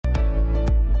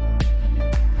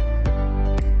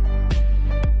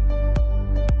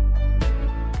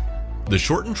The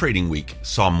shortened trading week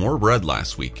saw more red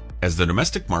last week as the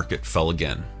domestic market fell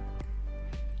again.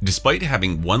 Despite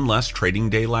having one less trading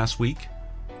day last week,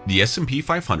 the S&P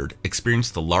 500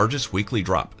 experienced the largest weekly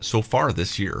drop so far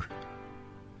this year.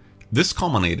 This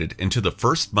culminated into the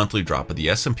first monthly drop of the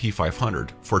S&P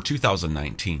 500 for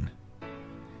 2019.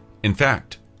 In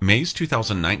fact, May's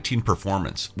 2019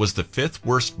 performance was the fifth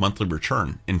worst monthly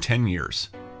return in 10 years.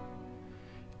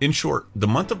 In short, the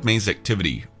month of May's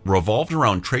activity revolved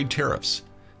around trade tariffs,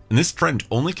 and this trend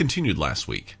only continued last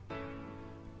week.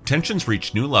 Tensions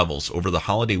reached new levels over the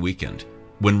holiday weekend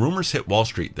when rumors hit Wall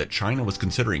Street that China was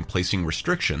considering placing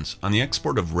restrictions on the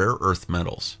export of rare earth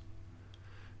metals.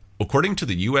 According to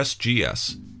the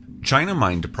USGS, China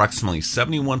mined approximately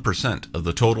 71% of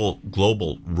the total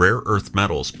global rare earth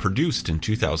metals produced in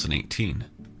 2018.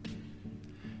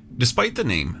 Despite the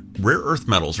name, rare earth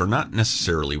metals are not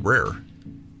necessarily rare.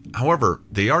 However,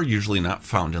 they are usually not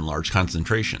found in large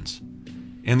concentrations,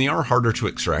 and they are harder to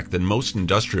extract than most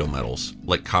industrial metals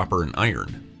like copper and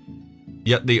iron.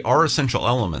 Yet they are essential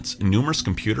elements in numerous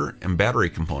computer and battery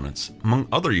components, among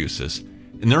other uses,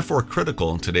 and therefore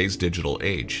critical in today's digital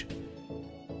age.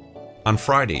 On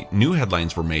Friday, new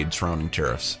headlines were made surrounding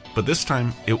tariffs, but this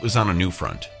time it was on a new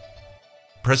front.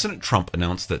 President Trump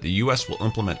announced that the U.S. will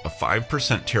implement a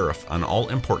 5% tariff on all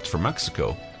imports from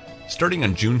Mexico starting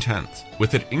on June 10th,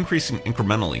 with it increasing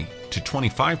incrementally to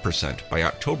 25% by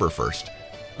October 1st,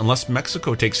 unless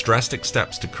Mexico takes drastic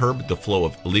steps to curb the flow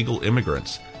of illegal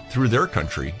immigrants through their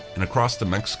country and across the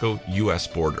Mexico-U.S.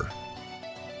 border.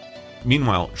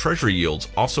 Meanwhile, Treasury yields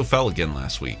also fell again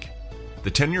last week.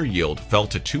 The 10-year yield fell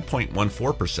to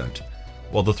 2.14%,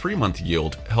 while the 3-month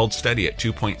yield held steady at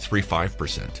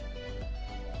 2.35%.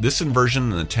 This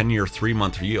inversion in the 10-year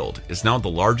 3-month yield is now the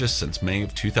largest since May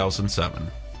of 2007.